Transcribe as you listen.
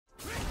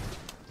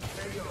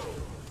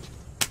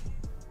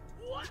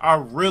I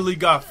really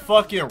got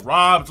fucking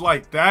robbed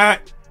like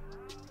that?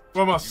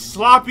 From a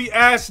sloppy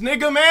ass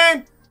nigga,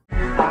 man?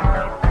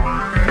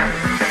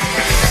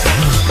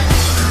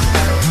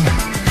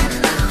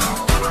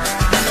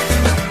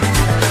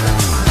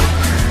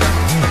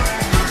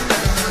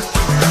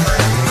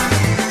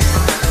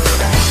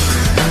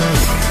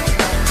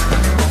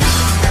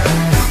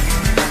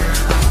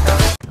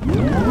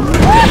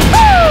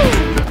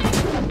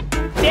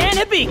 Dan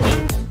Hibiki.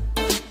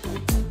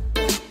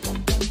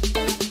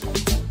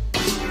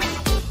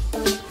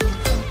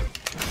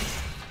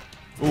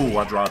 Ooh,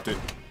 I dropped it.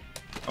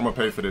 I'm gonna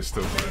pay for this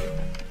too.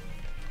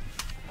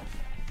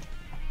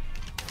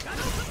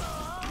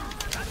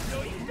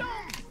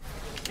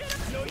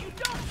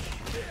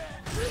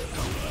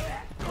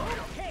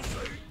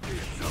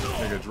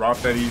 Nigga, drop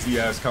that easy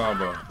ass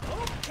combo.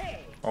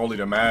 Only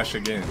to mash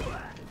again.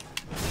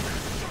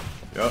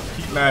 Yup,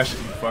 keep mashing,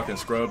 you fucking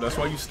scrub. That's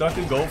why you stuck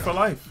in gold for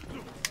life.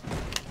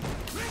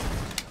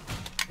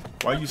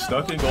 Why you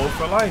stuck in gold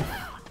for life?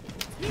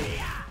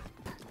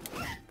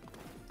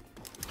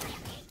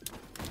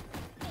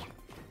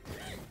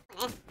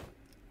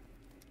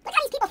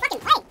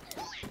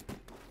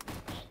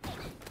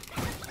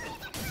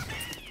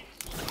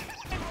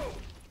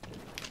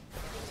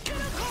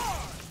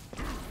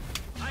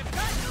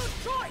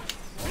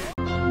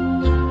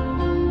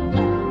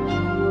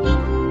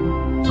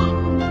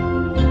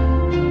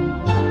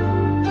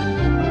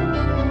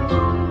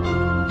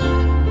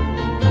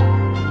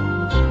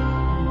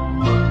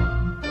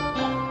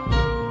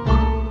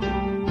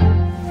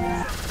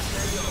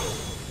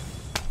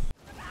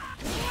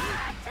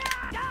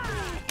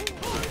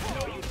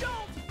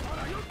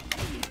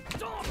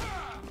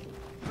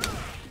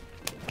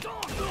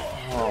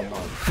 Oh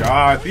my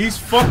god, these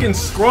fucking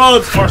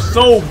scrubs are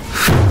so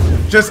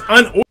just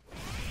unorganized.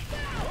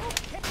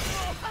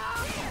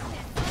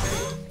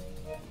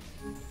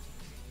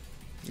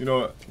 You know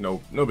what?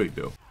 No big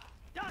deal.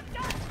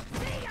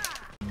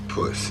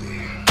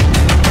 Pussy.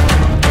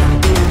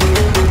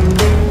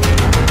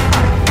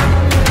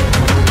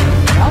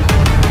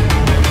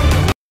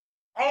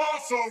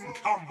 Awesome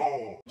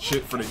combo.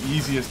 Shit for the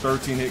easiest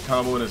 13 hit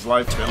combo in his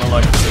life, feeling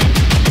like a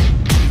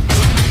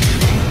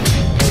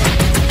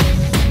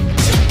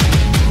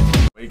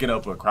waking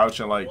up a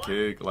crouching like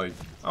kick, like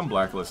I'm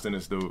blacklisting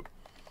this dude.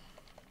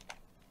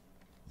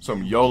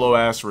 Some YOLO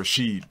ass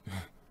Rashid.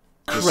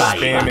 Just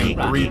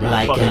spamming 3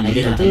 like fucking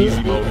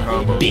easy mode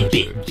combos.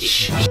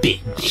 Bitch.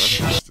 That's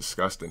just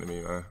disgusting to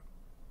me, man.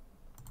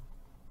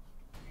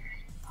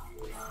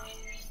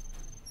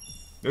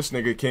 This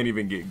nigga can't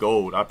even get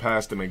gold. I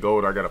passed him in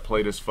gold. I gotta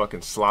play this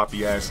fucking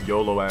sloppy ass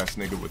YOLO ass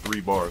nigga with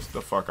 3 bars.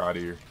 The fuck out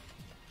of here.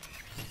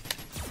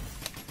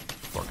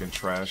 Fucking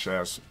trash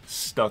ass,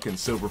 stuck in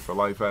silver for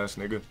life ass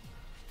nigga.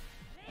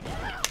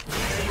 I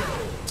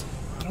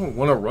don't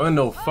wanna run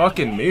no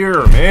fucking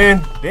mirror,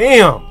 man.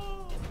 Damn.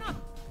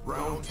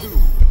 Round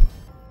 2.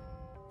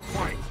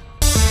 Fight.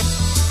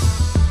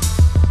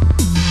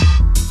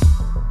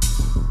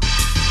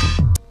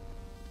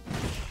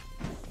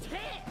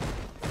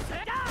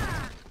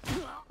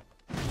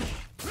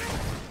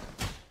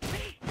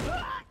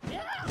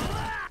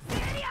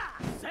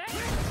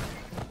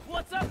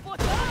 What's up?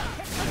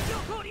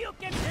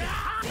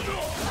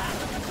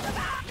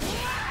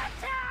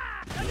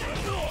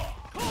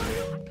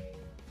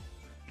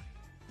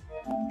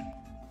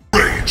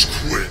 Rage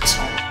quit.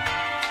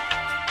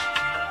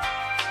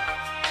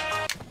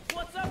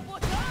 What's up?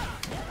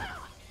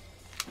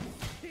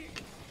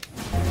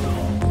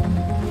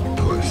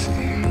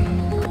 Pussy.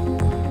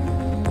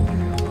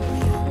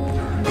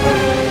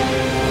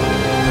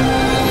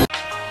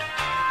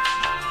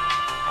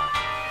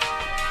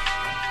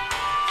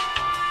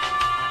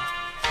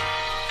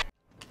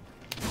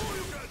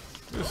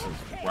 This is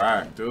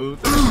whack, dude.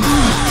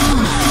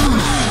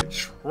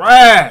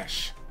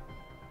 Trash.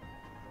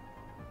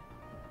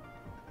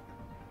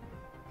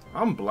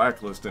 I'm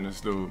blacklisting this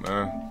dude,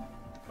 man.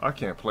 I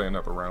can't play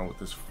another round with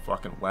this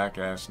fucking whack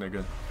ass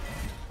nigga.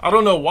 I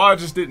don't know why I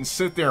just didn't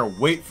sit there and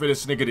wait for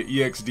this nigga to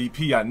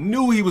EXDP. I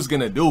knew he was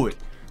gonna do it.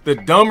 The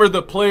dumber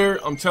the player,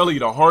 I'm telling you,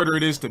 the harder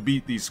it is to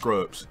beat these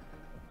scrubs.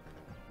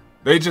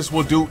 They just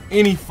will do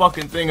any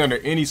fucking thing under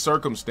any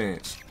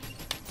circumstance.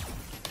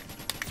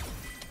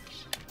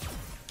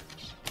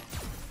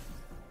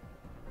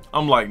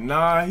 I'm like,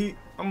 nah,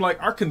 I'm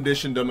like, I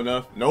conditioned him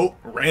enough. Nope,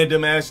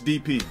 random ass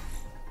DP.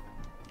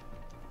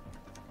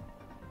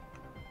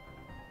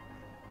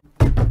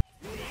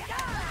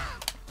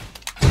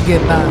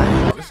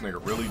 Goodbye. This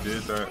nigga really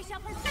did that.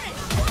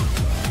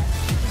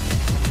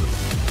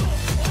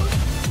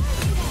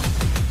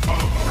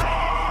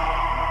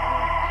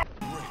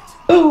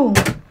 Boom,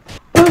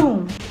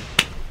 boom.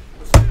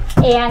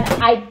 And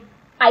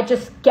I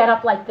just get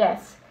up like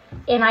this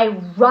and I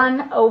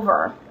run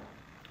over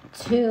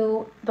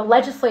to the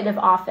legislative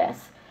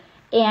office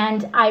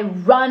and I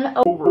run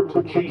over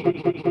to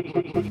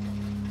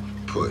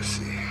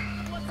Pussy.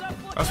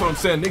 That's what I'm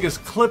saying.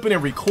 Niggas clipping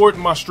and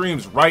recording my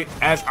streams right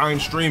as I'm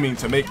streaming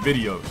to make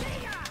videos.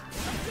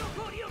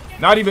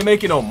 Not even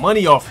making no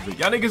money off of it.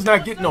 Y'all niggas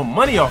not getting no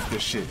money off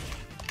this shit.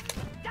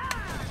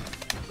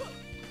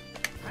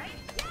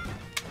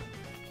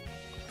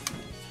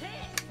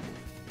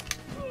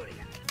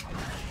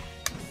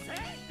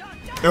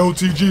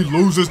 LTG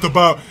loses the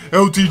bout.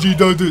 LTG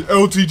does this.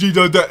 LTG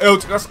does that.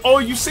 That's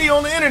all you see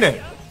on the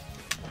internet.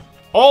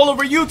 All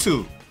over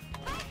YouTube.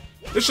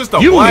 It's just a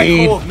black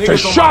hole of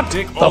niggas on my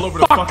dick all over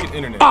the fucking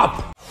internet.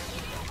 Up.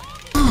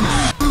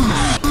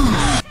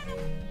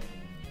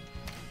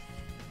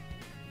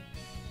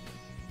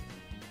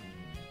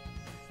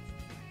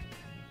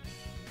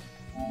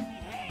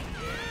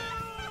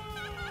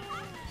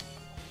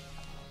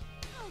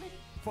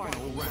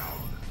 Final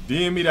round.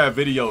 DM me that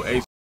video,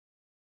 Ace.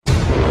 I'm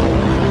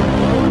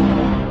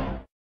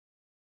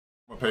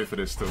gonna pay for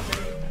this too.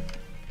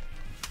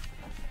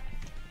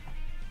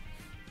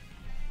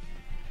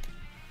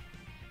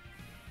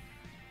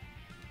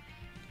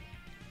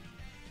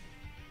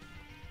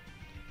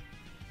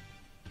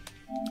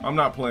 I'm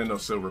not playing no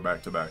silver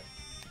back to back.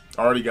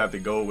 I already got the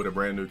gold with a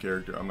brand new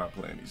character. I'm not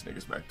playing these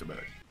niggas back to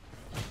back.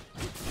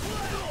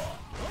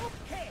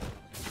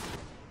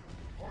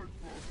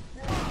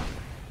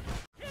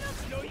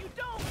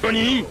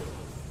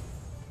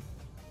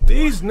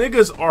 These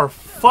niggas are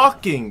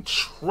fucking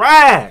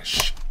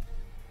trash.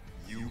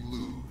 You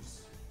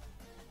lose.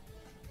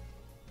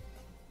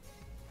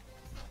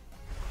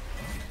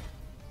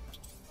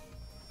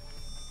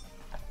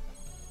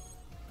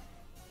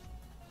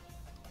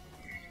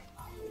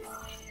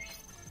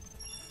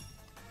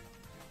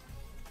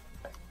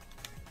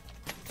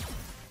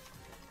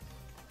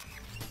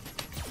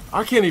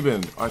 I can't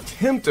even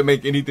attempt to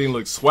make anything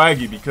look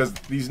swaggy because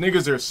these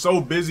niggas are so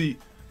busy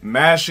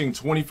mashing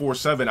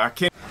 24/7. I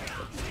can't.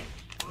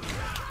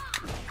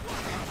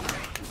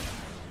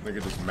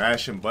 Nigga just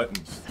mashing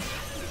buttons.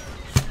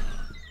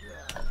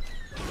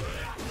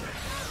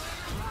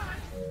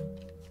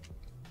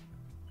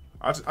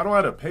 I don't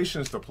have the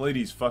patience to play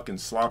these fucking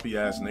sloppy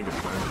ass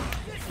niggas, man.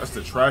 That's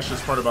the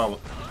trashiest part about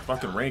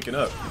fucking ranking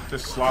up.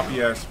 This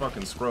sloppy ass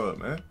fucking scrub,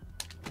 man.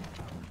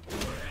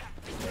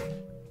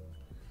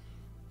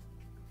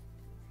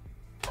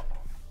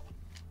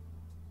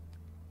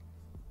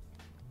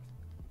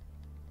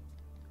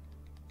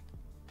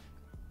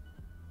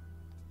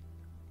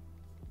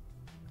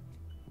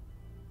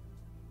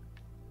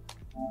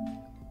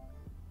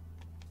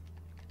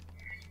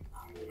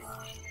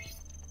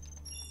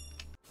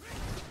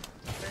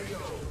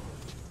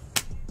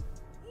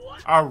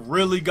 I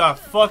really got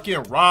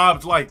fucking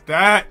robbed like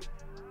that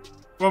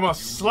from a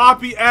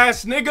sloppy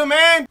ass nigga,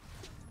 man.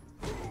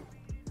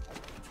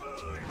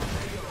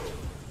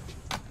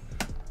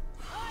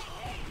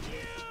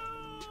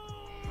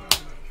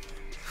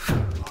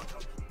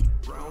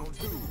 Round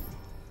 2.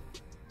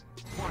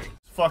 Fight.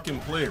 Fucking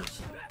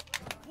players.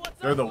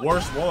 They're the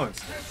worst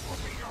ones.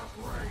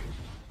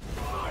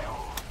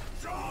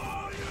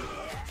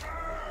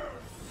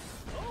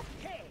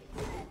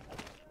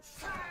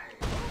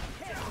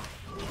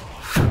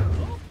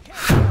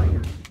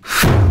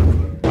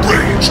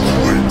 Rage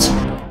quit.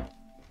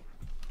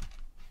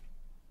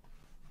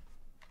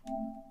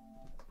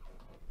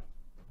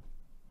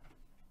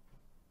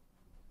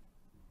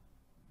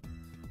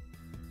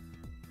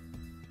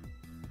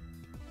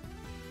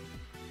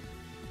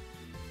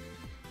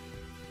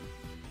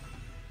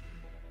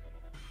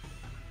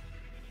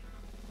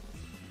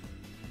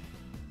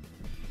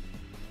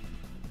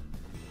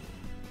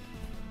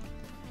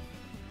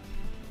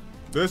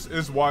 This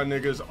is why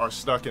niggas are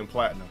stuck in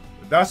platinum.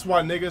 That's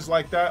why niggas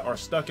like that are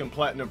stuck in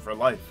platinum for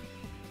life.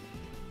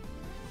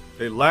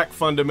 They lack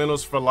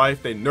fundamentals for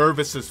life. They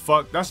nervous as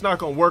fuck. That's not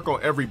gonna work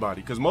on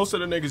everybody because most of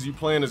the niggas you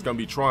playing is gonna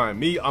be trying.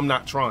 Me, I'm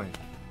not trying.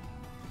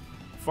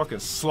 Fucking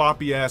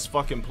sloppy ass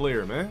fucking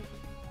player, man.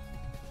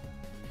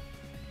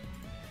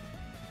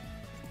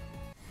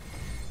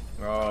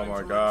 Oh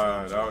my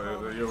god,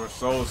 you were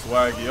so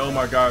swaggy. Oh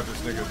my god,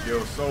 this nigga's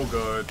Gill so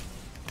good.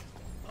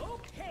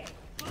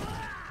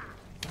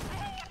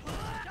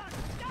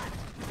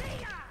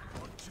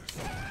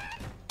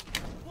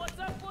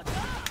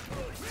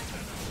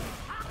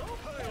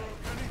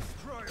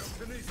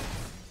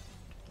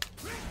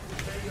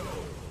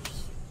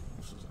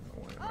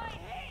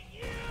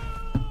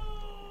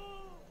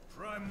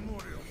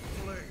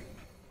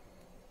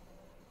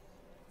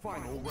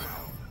 Final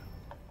round.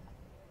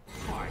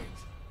 Fight.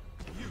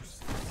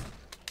 Useless.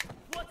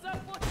 What's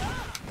up? What's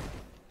up?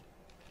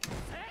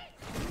 Hey?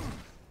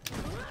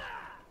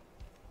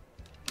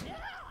 Yeah.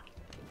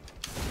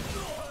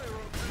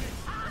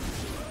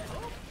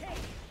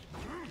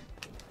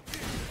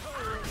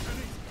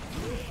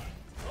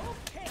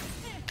 Okay.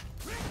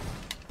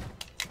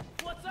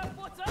 What's up?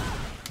 What's up?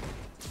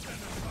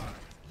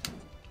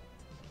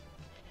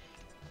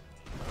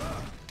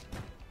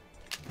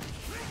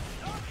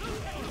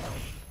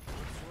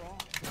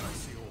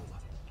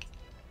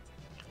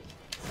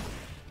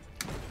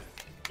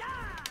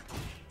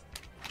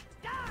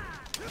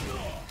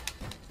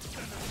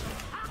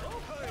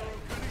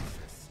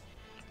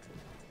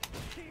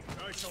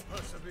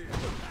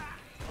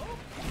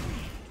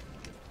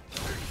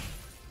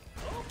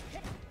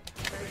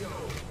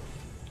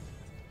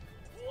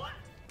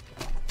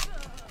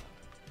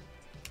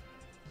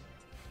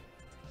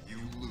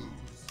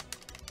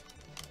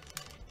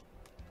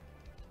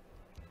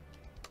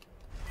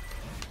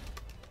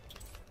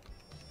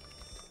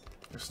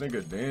 This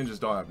nigga Dan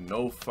just don't have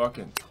no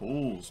fucking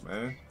tools,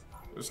 man.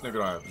 This nigga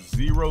don't have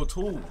 0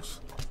 tools.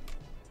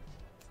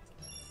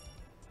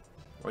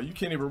 Well, you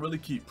can't even really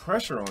keep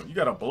pressure on. You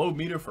got a blow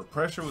meter for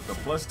pressure with the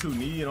 +2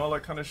 knee and all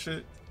that kind of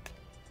shit.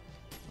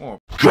 Come on.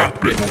 Drop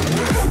it.